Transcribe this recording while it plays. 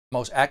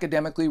most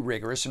academically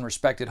rigorous and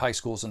respected high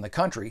schools in the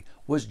country,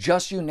 was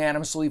just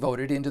unanimously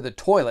voted into the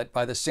toilet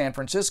by the San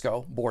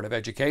Francisco Board of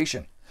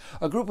Education.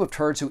 A group of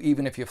turds who,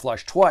 even if you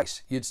flush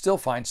twice, you'd still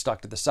find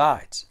stuck to the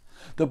sides.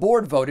 The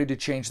board voted to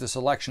change the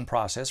selection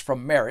process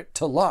from merit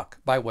to luck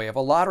by way of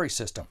a lottery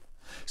system.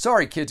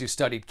 Sorry, kids who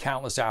studied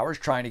countless hours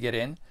trying to get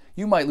in.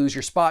 You might lose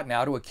your spot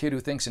now to a kid who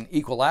thinks an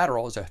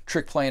equilateral is a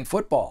trick play in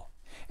football.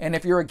 And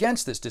if you're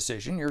against this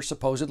decision, you're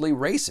supposedly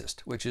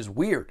racist, which is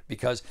weird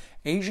because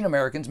Asian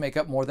Americans make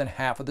up more than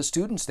half of the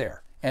students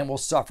there and will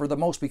suffer the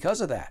most because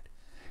of that.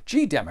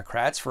 Gee,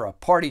 Democrats, for a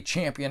party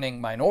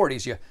championing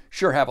minorities, you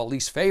sure have a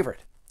least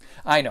favorite.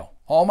 I know,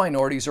 all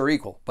minorities are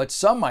equal, but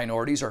some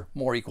minorities are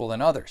more equal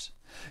than others.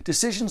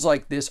 Decisions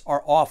like this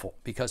are awful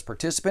because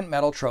participant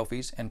medal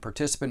trophies and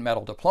participant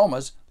medal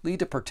diplomas lead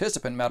to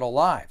participant medal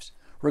lives.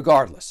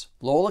 Regardless,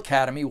 Lowell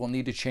Academy will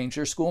need to change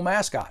their school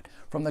mascot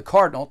from the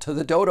cardinal to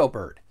the dodo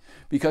bird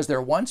because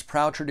their once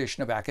proud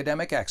tradition of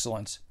academic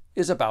excellence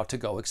is about to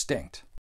go extinct.